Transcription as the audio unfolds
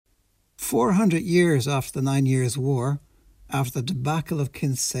400 years after the 9 Years' War, after the debacle of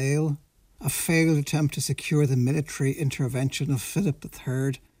Kinsale, a failed attempt to secure the military intervention of Philip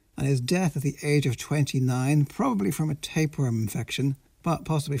III, and his death at the age of 29, probably from a tapeworm infection, but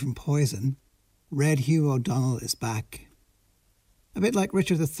possibly from poison, Red Hugh O'Donnell is back. A bit like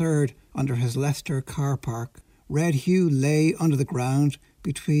Richard III under his Leicester car park, Red Hugh lay under the ground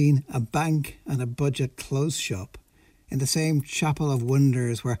between a bank and a budget clothes shop, in the same Chapel of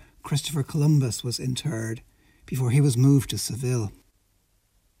Wonders where Christopher Columbus was interred before he was moved to Seville.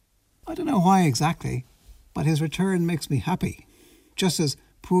 I don't know why exactly, but his return makes me happy, just as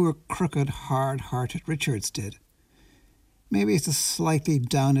poor, crooked, hard-hearted Richard's did. Maybe it's the slightly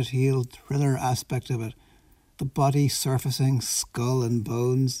down-at-heel thriller aspect of it, the body surfacing, skull and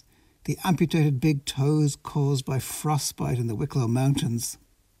bones, the amputated big toes caused by frostbite in the Wicklow Mountains.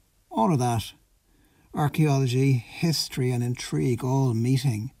 All of that. Archaeology, history and intrigue all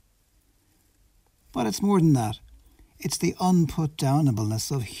meeting. But it's more than that. It's the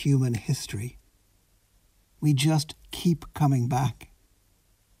unput-downableness of human history. We just keep coming back.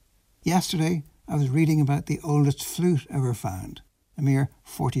 Yesterday, I was reading about the oldest flute ever found, a mere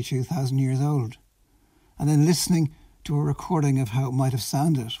 42,000 years old, and then listening to a recording of how it might have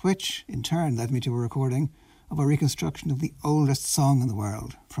sounded, which, in turn, led me to a recording of a reconstruction of the oldest song in the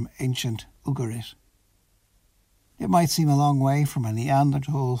world, from ancient Ugarit. It might seem a long way from a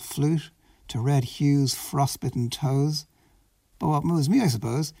Neanderthal flute to Red Hugh's frostbitten toes, but what moves me, I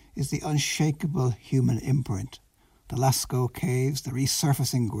suppose, is the unshakable human imprint, the Lascaux caves, the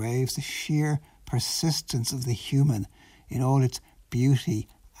resurfacing graves, the sheer persistence of the human in all its beauty,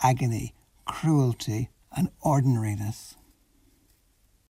 agony, cruelty and ordinariness.